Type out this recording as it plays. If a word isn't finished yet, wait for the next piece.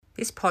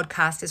This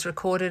podcast is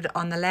recorded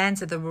on the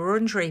lands of the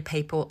Wurundjeri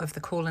people of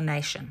the Kulin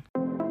Nation.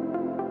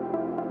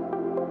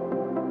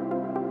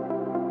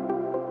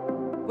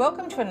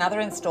 Welcome to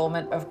another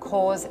instalment of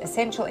Corrs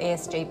Essential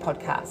ESG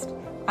podcast.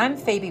 I'm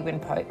Phoebe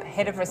Wynn-Pope,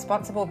 Head of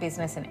Responsible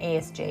Business and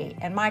ESG,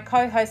 and my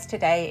co-host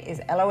today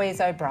is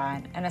Eloise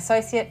O'Brien, an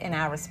Associate in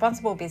our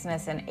Responsible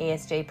Business and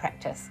ESG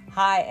practice.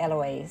 Hi,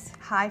 Eloise.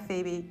 Hi,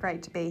 Phoebe.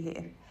 Great to be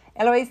here.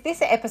 Eloise,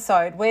 this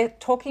episode we're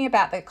talking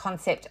about the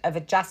concept of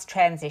a just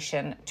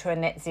transition to a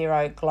net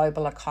zero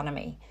global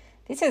economy.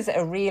 This is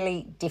a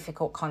really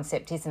difficult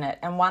concept, isn't it?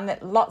 And one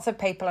that lots of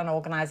people and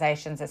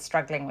organisations are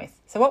struggling with.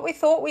 So what we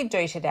thought we'd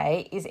do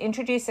today is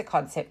introduce the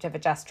concept of a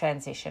just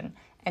transition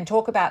and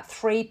talk about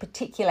three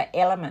particular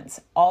elements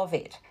of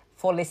it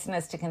for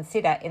listeners to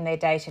consider in their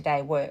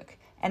day-to-day work.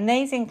 And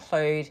these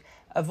include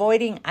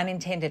avoiding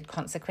unintended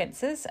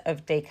consequences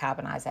of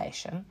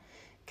decarbonisation,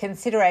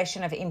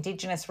 consideration of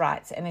Indigenous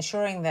rights and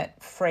ensuring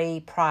that free,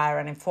 prior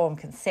and informed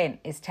consent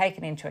is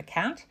taken into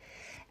account,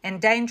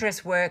 and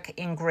dangerous work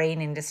in green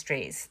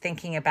industries,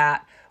 thinking about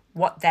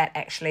what that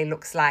actually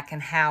looks like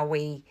and how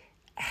we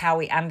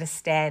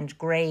understand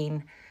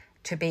green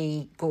to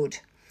be good.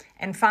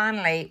 And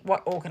finally,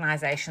 what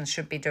organisations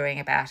should be doing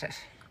about it.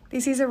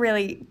 This is a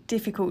really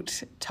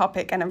difficult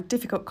topic and a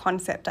difficult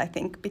concept, I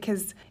think,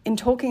 because in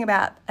talking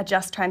about a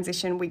just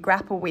transition, we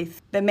grapple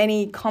with the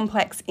many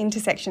complex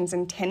intersections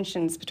and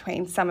tensions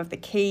between some of the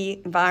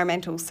key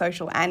environmental,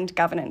 social and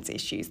governance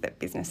issues that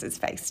businesses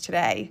face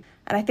today.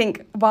 And I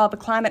think while the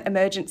climate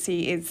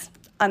emergency is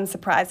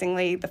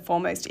unsurprisingly the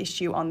foremost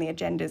issue on the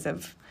agendas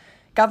of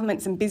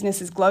governments and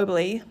businesses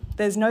globally,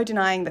 there's no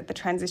denying that the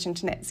transition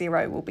to net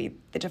zero will be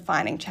the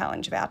defining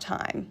challenge of our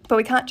time. But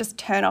we can't just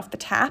turn off the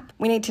tap.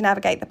 We need to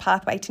navigate the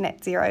pathway to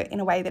net zero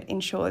in a way that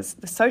ensures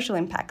the social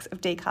impacts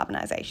of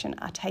decarbonisation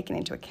are taken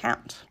into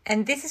account.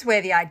 And this is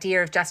where the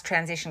idea of just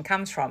transition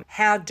comes from.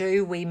 How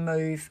do we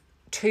move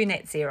to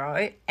net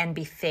zero and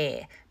be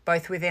fair,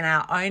 both within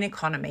our own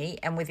economy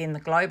and within the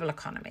global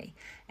economy?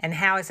 And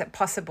how is it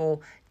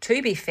possible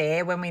to be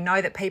fair when we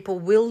know that people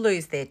will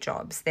lose their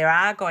jobs? There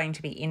are going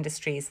to be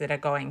industries that are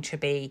going to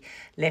be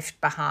left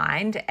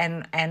behind.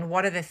 And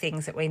what are the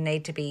things that we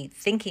need to be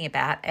thinking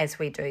about as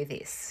we do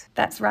this?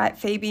 That's right,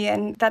 Phoebe,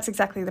 and that's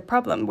exactly the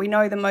problem. We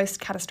know the most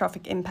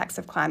catastrophic impacts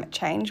of climate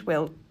change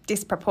will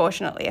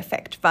disproportionately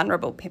affect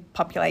vulnerable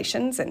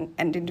populations and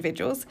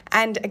individuals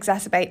and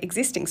exacerbate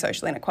existing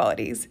social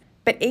inequalities.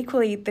 But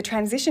equally, the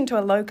transition to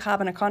a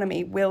low-carbon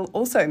economy will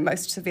also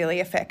most severely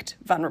affect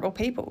vulnerable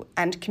people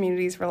and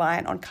communities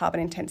reliant on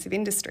carbon-intensive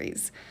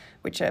industries,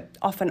 which are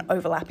often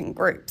overlapping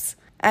groups.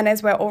 And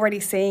as we're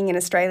already seeing in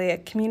Australia,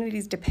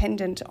 communities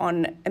dependent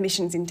on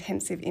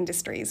emissions-intensive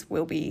industries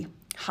will be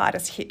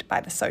hardest hit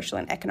by the social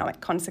and economic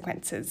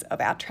consequences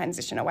of our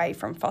transition away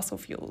from fossil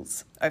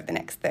fuels over the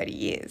next 30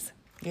 years.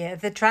 Yeah,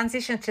 the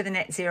transition to the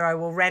net zero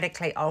will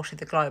radically alter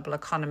the global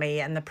economy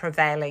and the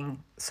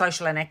prevailing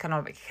social and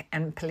economic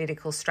and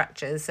political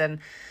structures. And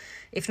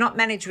if not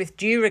managed with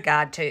due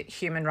regard to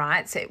human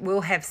rights, it will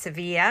have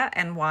severe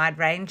and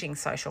wide-ranging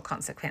social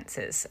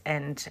consequences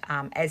and,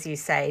 as you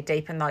say,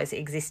 deepen those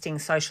existing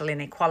social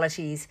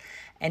inequalities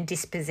and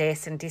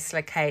dispossess and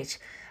dislocate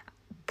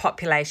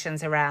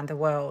populations around the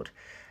world.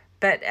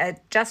 But a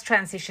just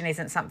transition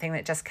isn't something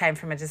that just came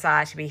from a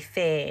desire to be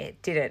fair,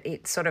 did it?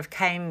 It sort of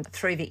came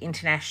through the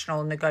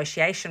international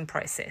negotiation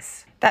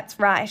process. That's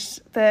right.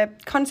 The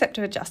concept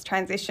of a just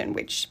transition,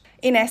 which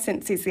in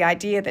essence is the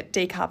idea that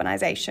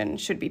decarbonisation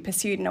should be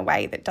pursued in a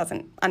way that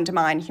doesn't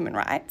undermine human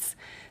rights,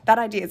 that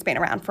idea has been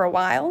around for a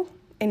while.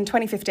 In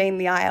 2015,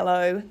 the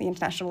ILO, the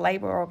International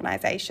Labour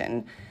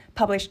Organisation,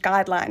 published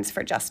guidelines for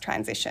a just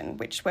transition,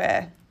 which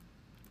were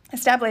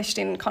established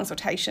in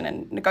consultation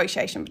and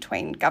negotiation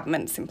between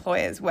governments,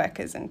 employers,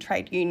 workers and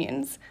trade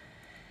unions.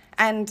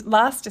 And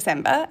last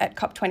December at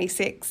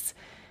COP26,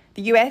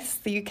 the US,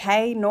 the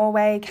UK,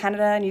 Norway,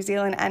 Canada, New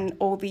Zealand and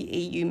all the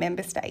EU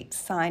member states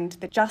signed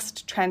the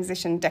Just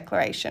Transition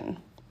Declaration,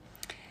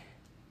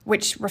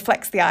 which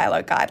reflects the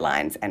ILO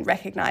guidelines and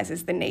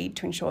recognises the need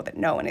to ensure that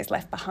no one is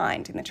left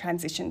behind in the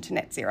transition to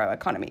net zero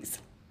economies.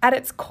 At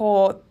its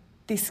core,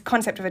 this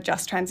concept of a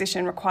just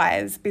transition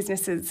requires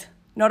businesses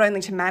not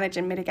only to manage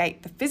and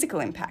mitigate the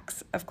physical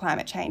impacts of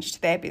climate change to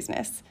their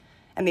business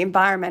and the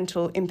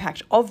environmental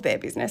impact of their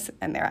business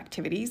and their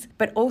activities,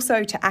 but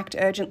also to act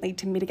urgently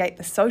to mitigate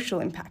the social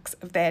impacts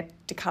of their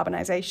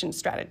decarbonisation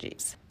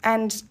strategies.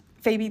 And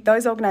Phoebe,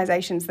 those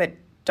organisations that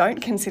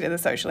don't consider the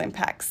social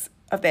impacts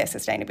of their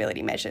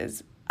sustainability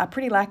measures are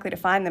pretty likely to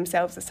find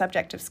themselves the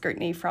subject of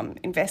scrutiny from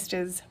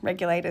investors,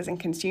 regulators and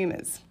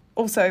consumers.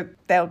 Also,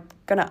 they're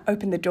going to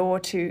open the door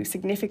to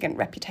significant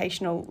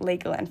reputational,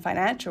 legal and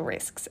financial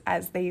risks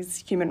as these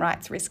human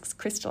rights risks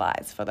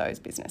crystallise for those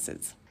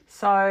businesses.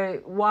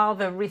 So while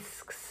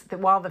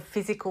the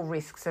physical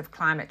risks of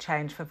climate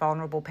change for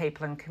vulnerable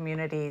people and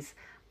communities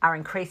are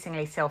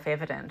increasingly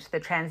self-evident, the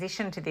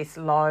transition to this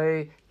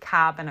low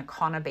carbon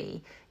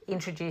economy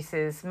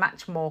introduces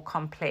much more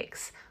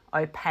complex,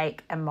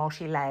 opaque and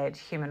multi-layered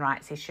human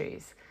rights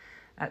issues.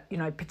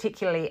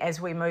 Particularly as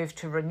we move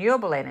to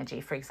renewable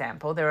energy, for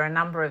example, there are a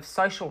number of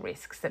social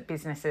risks that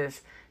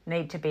businesses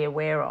need to be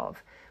aware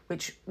of,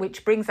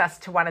 which brings us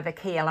to one of the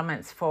key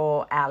elements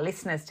for our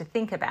listeners to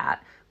think about,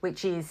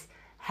 which is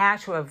how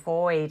to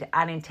avoid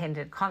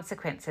unintended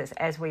consequences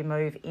as we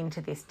move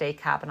into this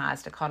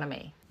decarbonised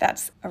economy.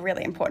 That's a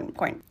really important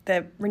point.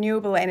 The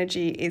renewable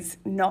energy is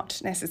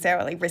not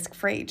necessarily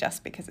risk-free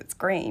just because it's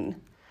green.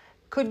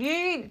 Could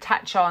you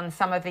touch on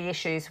some of the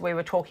issues we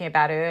were talking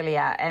about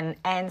earlier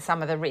and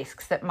some of the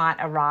risks that might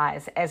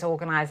arise as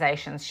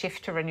organisations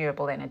shift to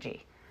renewable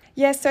energy?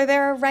 Yes, so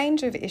there are a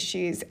range of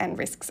issues and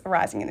risks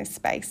arising in this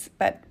space,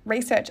 but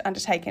research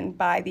undertaken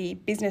by the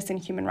Business and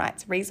Human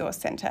Rights Resource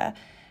Centre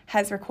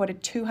has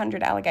recorded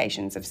 200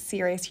 allegations of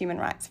serious human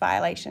rights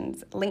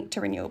violations linked to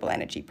renewable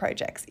energy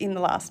projects in the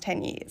last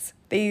 10 years.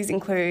 These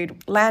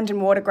include land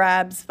and water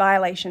grabs,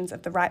 violations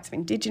of the rights of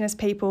Indigenous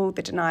people,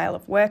 the denial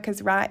of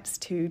workers' rights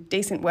to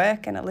decent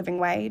work and a living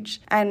wage.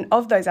 And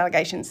of those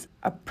allegations,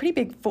 a pretty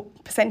big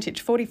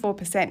percentage,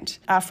 44%,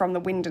 are from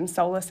the wind and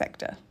solar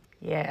sector.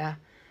 Yeah.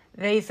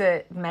 These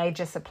are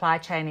major supply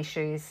chain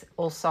issues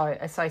also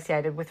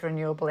associated with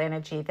renewable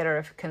energy that are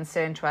of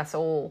concern to us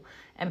all,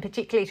 and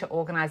particularly to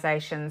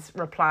organisations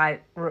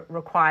required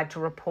to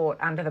report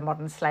under the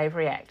Modern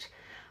Slavery Act,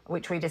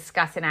 which we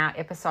discuss in our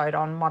episode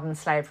on modern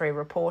slavery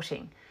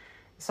reporting.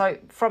 So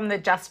from the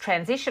just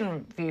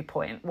transition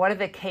viewpoint, what are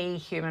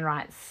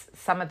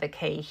some of the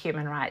key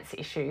human rights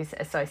issues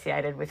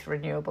associated with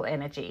renewable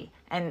energy?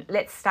 And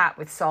let's start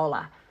with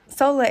solar.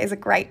 Solar is a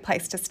great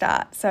place to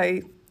start.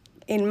 So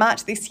in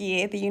March this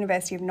year, the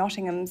University of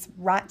Nottingham's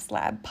Rights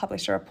Lab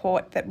published a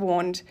report that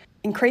warned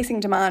increasing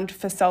demand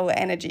for solar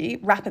energy,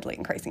 rapidly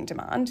increasing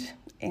demand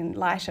in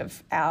light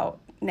of our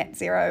net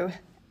zero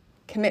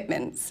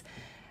commitments,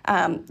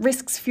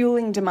 risks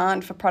fueling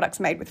demand for products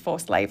made with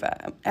forced labour.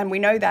 And we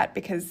know that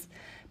because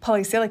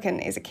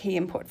polysilicon is a key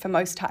input for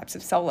most types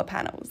of solar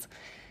panels.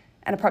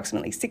 And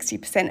approximately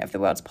 60% of the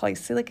world's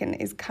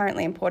polysilicon is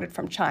currently imported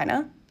from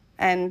China,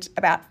 and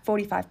about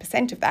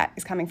 45% of that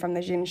is coming from the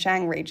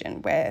Xinjiang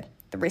region, where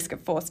the risk of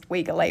forced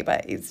Uyghur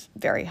labour is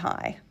very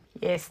high.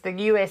 Yes, the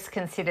US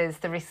considers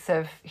the risks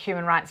of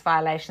human rights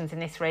violations in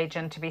this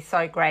region to be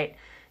so great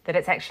that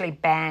it's actually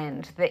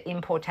banned the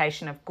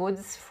importation of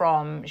goods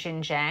from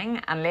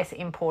Xinjiang unless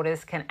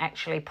importers can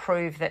actually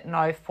prove that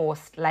no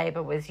forced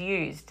labour was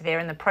used. They're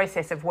in the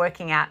process of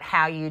working out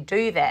how you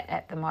do that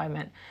at the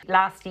moment.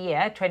 Last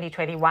year,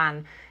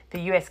 2021, the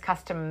US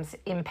Customs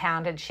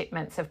impounded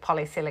shipments of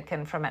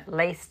polysilicon from at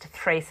least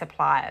 3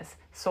 suppliers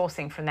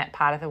sourcing from that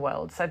part of the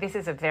world. So this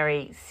is a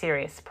very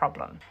serious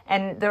problem.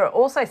 And there are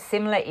also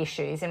similar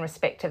issues in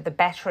respect of the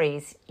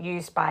batteries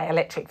used by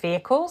electric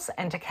vehicles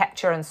and to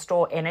capture and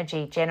store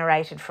energy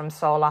generated from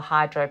solar,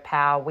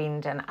 hydropower,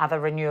 wind and other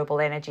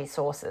renewable energy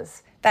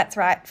sources. That's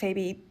right,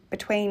 Phoebe.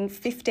 Between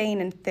 15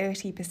 and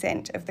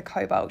 30% of the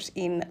cobalt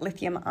in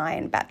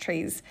lithium-ion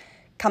batteries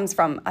comes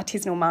from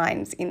artisanal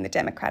mines in the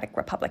Democratic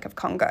Republic of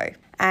Congo.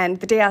 And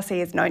the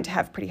DRC is known to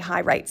have pretty high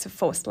rates of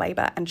forced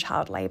labour and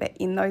child labour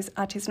in those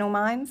artisanal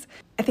mines.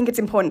 I think it's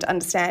important to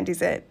understand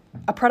is a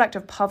product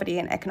of poverty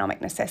and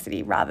economic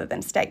necessity rather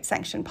than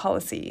state-sanctioned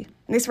policy.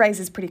 And this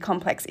raises pretty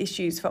complex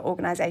issues for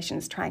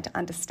organisations trying to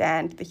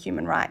understand the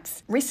human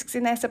rights risks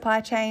in their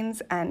supply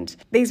chains, and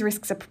these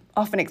risks are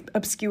often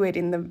obscured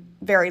in the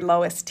very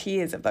lowest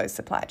tiers of those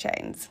supply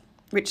chains,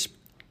 which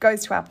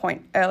goes to our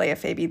point earlier,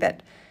 Phoebe,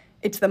 that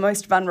it's the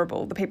most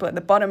vulnerable, the people at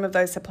the bottom of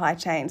those supply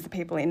chains, the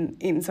people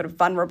in sort of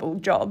vulnerable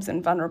jobs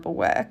and vulnerable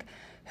work,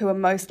 who are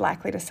most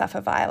likely to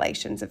suffer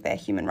violations of their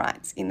human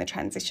rights in the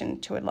transition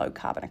to a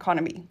low-carbon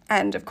economy.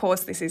 And of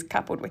course, this is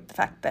coupled with the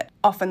fact that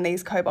often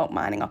these cobalt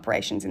mining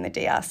operations in the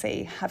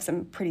DRC have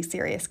some pretty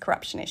serious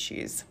corruption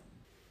issues.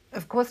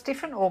 Of course,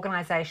 different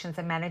organisations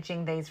are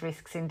managing these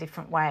risks in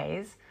different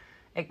ways,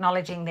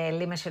 acknowledging their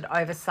limited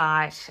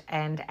oversight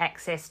and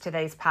access to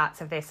these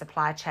parts of their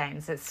supply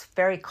chains. It's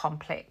very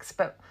complex,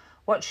 but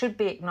what should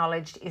be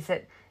acknowledged is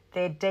that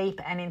they're deep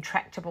and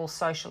intractable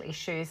social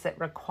issues that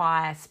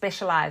require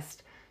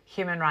specialised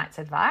human rights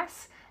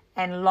advice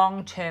and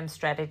long-term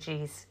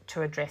strategies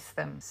to address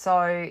them.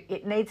 So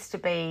it needs to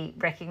be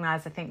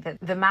recognised, I think, that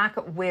the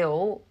market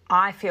will,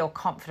 I feel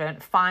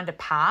confident, find a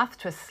path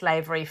to a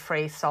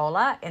slavery-free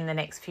solar in the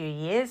next few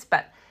years,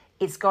 but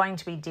it's going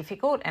to be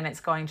difficult and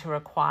it's going to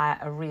require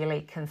a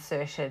really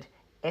concerted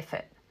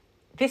effort.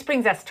 This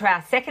brings us to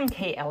our second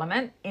key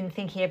element in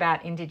thinking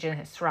about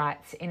Indigenous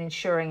rights in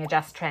ensuring a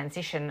just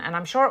transition. And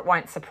I'm sure it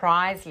won't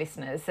surprise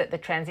listeners that the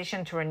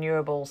transition to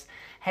renewables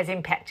has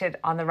impacted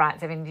on the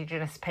rights of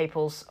Indigenous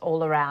peoples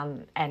all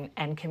around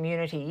and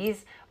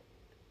communities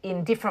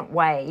in different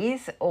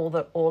ways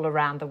all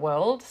around the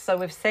world. So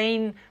we've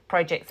seen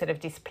projects that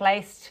have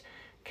displaced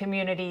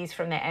communities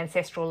from their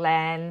ancestral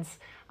lands.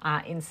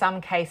 In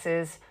some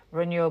cases,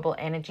 renewable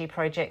energy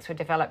projects were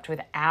developed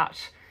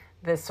without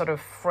the sort of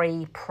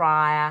free,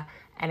 prior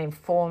and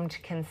informed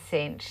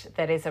consent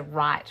that is a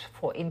right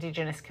for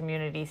Indigenous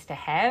communities to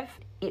have.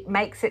 It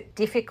makes it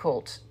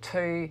difficult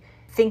to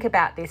think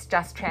about this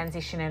just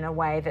transition in a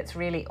way that's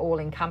really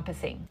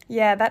all-encompassing.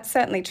 Yeah, that's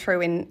certainly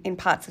true in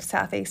parts of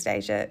Southeast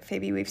Asia,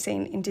 Phoebe. We've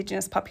seen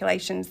Indigenous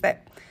populations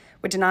that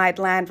were denied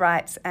land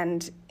rights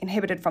and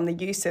inhibited from the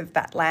use of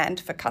that land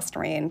for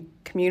customary and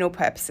communal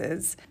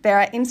purposes. There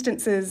are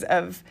instances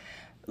of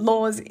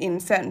laws in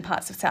certain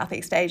parts of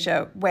Southeast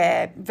Asia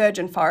where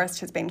virgin forest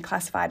has been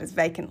classified as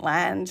vacant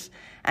land,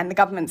 and the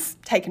government's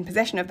taken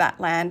possession of that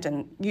land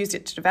and used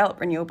it to develop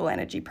renewable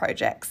energy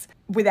projects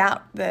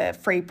without the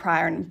free,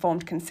 prior and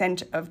informed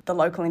consent of the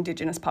local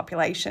Indigenous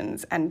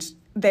populations, and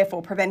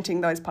therefore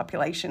preventing those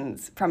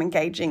populations from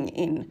engaging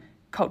in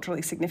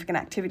culturally significant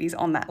activities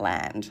on that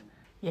land.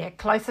 Yeah,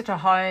 closer to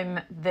home,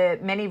 the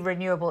many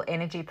renewable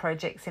energy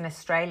projects in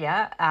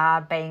Australia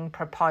are being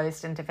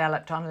proposed and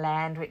developed on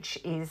land which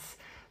is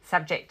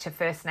subject to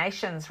First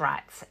Nations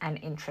rights and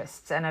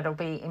interests, and it'll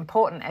be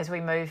important as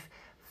we move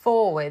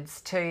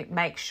forwards to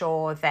make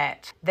sure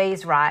that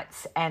these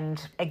rights,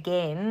 and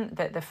again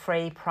that the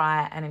free,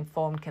 prior and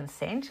informed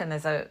consent, and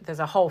there's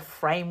a whole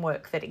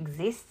framework that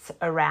exists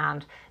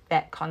around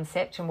that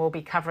concept, and we'll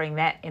be covering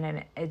that in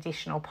an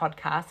additional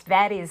podcast,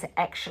 that is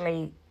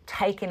actually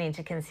taken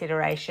into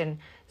consideration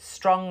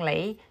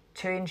strongly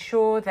to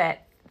ensure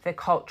that the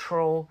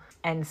cultural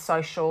and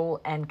social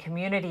and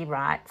community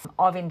rights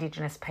of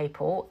Indigenous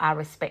people are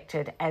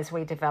respected as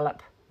we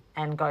develop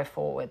and go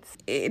forwards.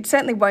 It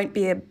certainly won't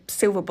be a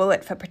silver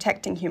bullet for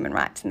protecting human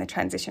rights in the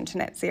transition to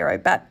net zero,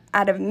 but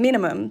at a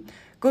minimum,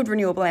 good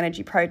renewable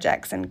energy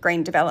projects and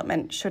green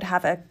development should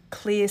have a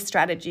clear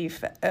strategy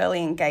for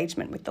early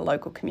engagement with the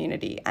local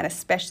community and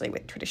especially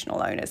with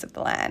traditional owners of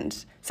the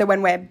land. So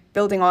when we're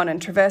building on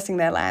and traversing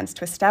their lands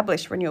to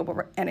establish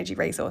renewable energy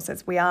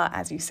resources, we are,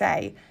 as you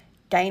say,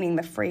 gaining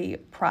the free,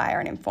 prior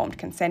and informed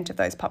consent of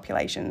those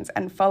populations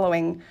and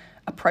following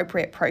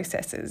appropriate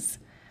processes.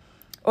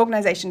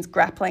 Organisations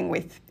grappling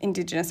with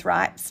Indigenous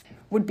rights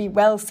would be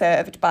well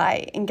served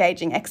by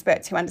engaging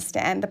experts who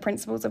understand the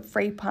principles of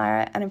free,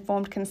 prior and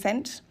informed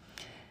consent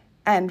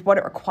and what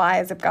it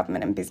requires of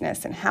government and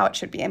business and how it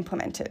should be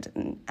implemented.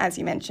 And as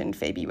you mentioned,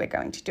 Phoebe, we're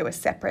going to do a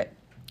separate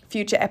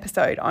future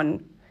episode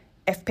on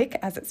FPIC,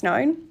 as it's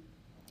known,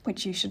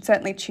 which you should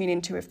certainly tune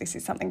into if this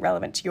is something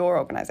relevant to your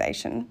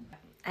organisation.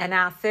 And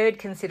our third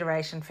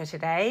consideration for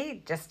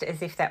today, just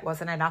as if that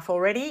wasn't enough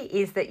already,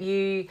 is that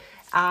you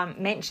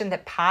mentioned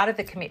that part of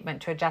the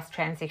commitment to a just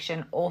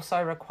transition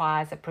also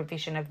requires a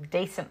provision of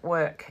decent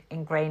work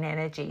in green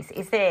energies.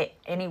 Is there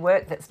any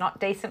work that's not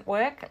decent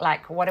work?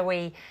 Like, what are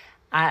we?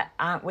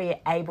 Aren't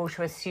we able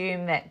to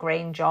assume that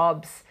green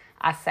jobs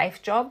are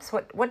safe jobs?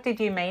 What did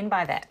you mean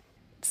by that?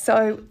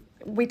 So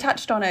we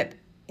touched on it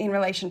in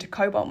relation to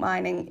cobalt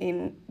mining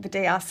in the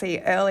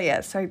DRC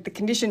earlier. So the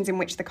conditions in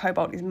which the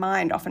cobalt is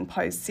mined often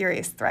pose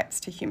serious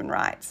threats to human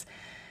rights.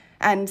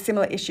 And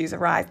similar issues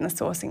arise in the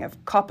sourcing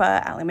of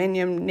copper,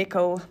 aluminium,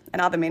 nickel and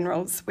other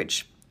minerals,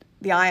 which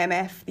the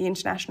IMF, the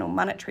International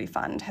Monetary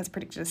Fund, has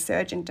predicted a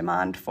surge in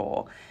demand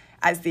for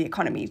as the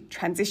economy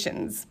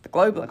transitions, the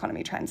global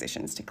economy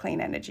transitions to clean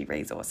energy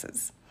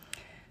resources.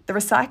 The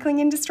recycling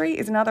industry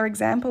is another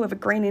example of a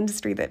green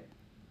industry that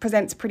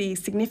presents pretty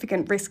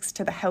significant risks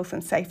to the health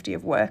and safety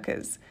of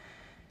workers.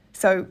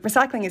 So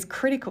recycling is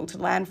critical to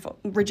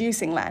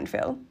reducing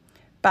landfill,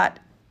 but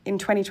in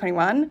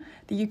 2021,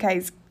 the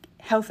UK's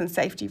health and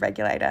safety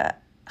regulator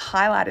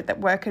highlighted that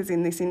workers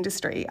in this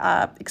industry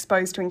are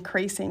exposed to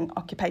increasing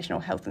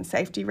occupational health and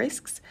safety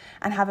risks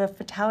and have a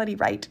fatality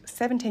rate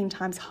 17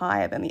 times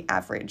higher than the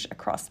average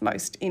across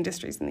most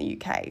industries in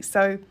the UK.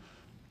 So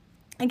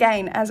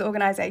again, as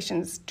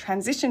organisations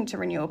transition to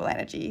renewable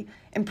energy,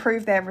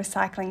 improve their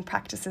recycling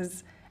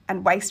practices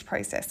and waste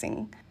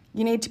processing,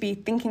 you need to be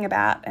thinking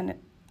about and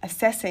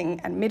assessing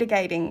and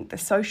mitigating the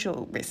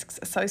social risks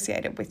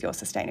associated with your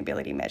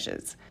sustainability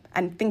measures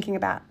and thinking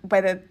about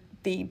whether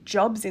the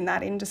jobs in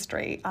that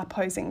industry are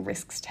posing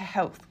risks to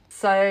health.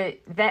 So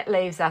that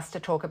leaves us to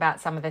talk about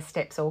some of the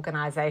steps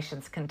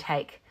organisations can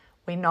take.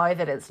 We know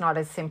that it's not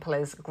as simple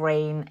as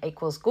green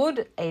equals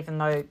good, even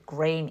though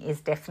green is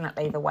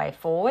definitely the way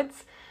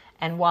forwards.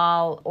 And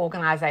while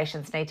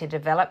organisations need to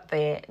develop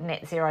their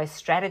net zero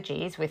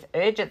strategies with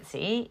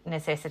urgency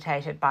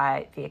necessitated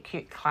by the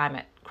acute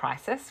climate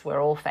crisis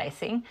we're all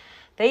facing,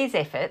 these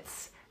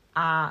efforts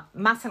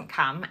mustn't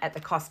come at the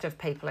cost of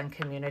people and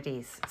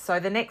communities. So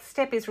the next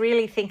step is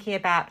really thinking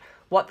about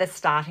what the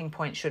starting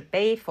point should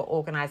be for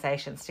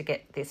organisations to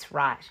get this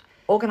right.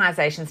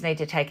 Organisations need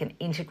to take an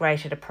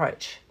integrated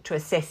approach to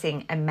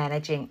assessing and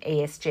managing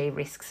ESG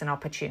risks and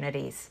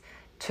opportunities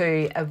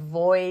to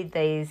avoid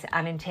these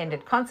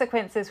unintended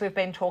consequences we've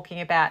been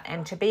talking about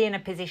and to be in a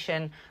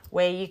position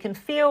where you can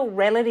feel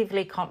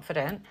relatively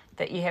confident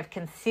that you have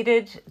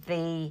considered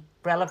the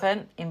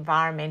relevant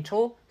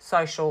environmental,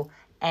 social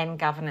and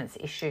governance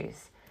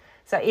issues.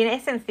 So in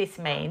essence, this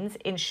means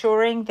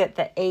ensuring that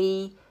the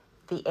E,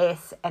 the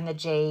S and the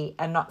G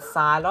are not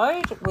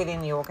siloed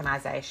within the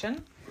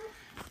organisation,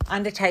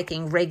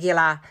 undertaking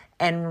regular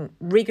and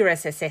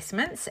rigorous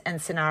assessments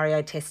and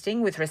scenario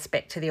testing with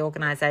respect to the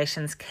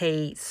organisation's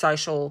key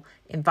social,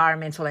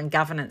 environmental and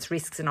governance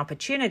risks and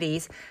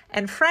opportunities,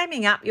 and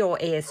framing up your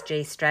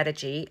ESG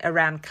strategy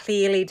around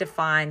clearly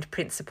defined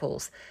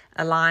principles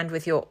aligned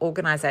with your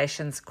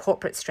organisation's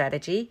corporate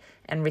strategy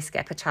and risk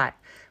appetite.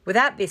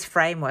 Without this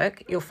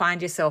framework, you'll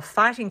find yourself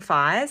fighting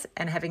fires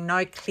and having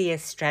no clear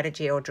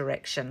strategy or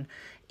direction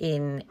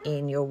in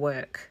your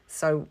work.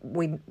 So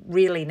we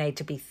really need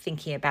to be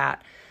thinking about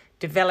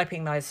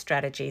developing those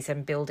strategies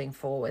and building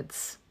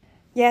forwards.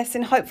 Yes,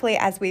 and hopefully,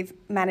 as we've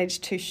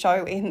managed to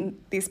show in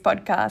this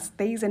podcast,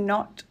 these are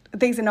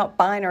not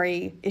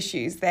binary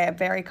issues. They're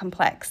very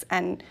complex,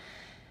 and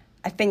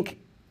I think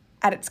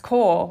at its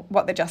core,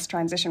 what the just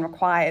transition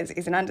requires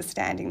is an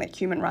understanding that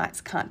human rights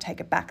can't take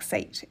a back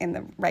seat in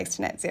the race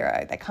to net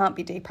zero. They can't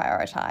be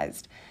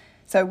deprioritised.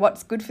 So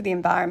what's good for the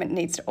environment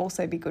needs to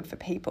also be good for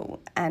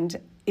people, and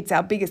it's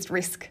our biggest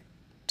risk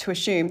to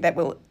assume that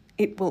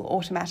it will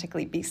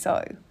automatically be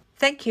so.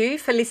 Thank you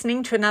for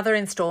listening to another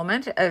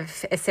instalment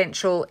of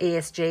Essential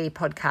ESG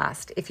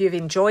podcast. If you've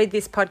enjoyed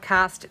this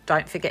podcast,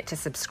 don't forget to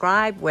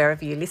subscribe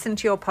wherever you listen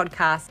to your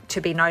podcast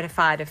to be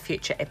notified of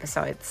future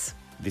episodes.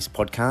 This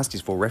podcast is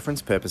for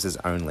reference purposes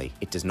only.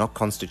 It does not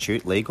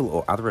constitute legal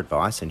or other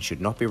advice and should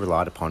not be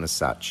relied upon as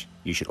such.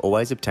 You should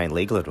always obtain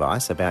legal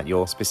advice about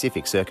your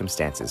specific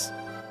circumstances.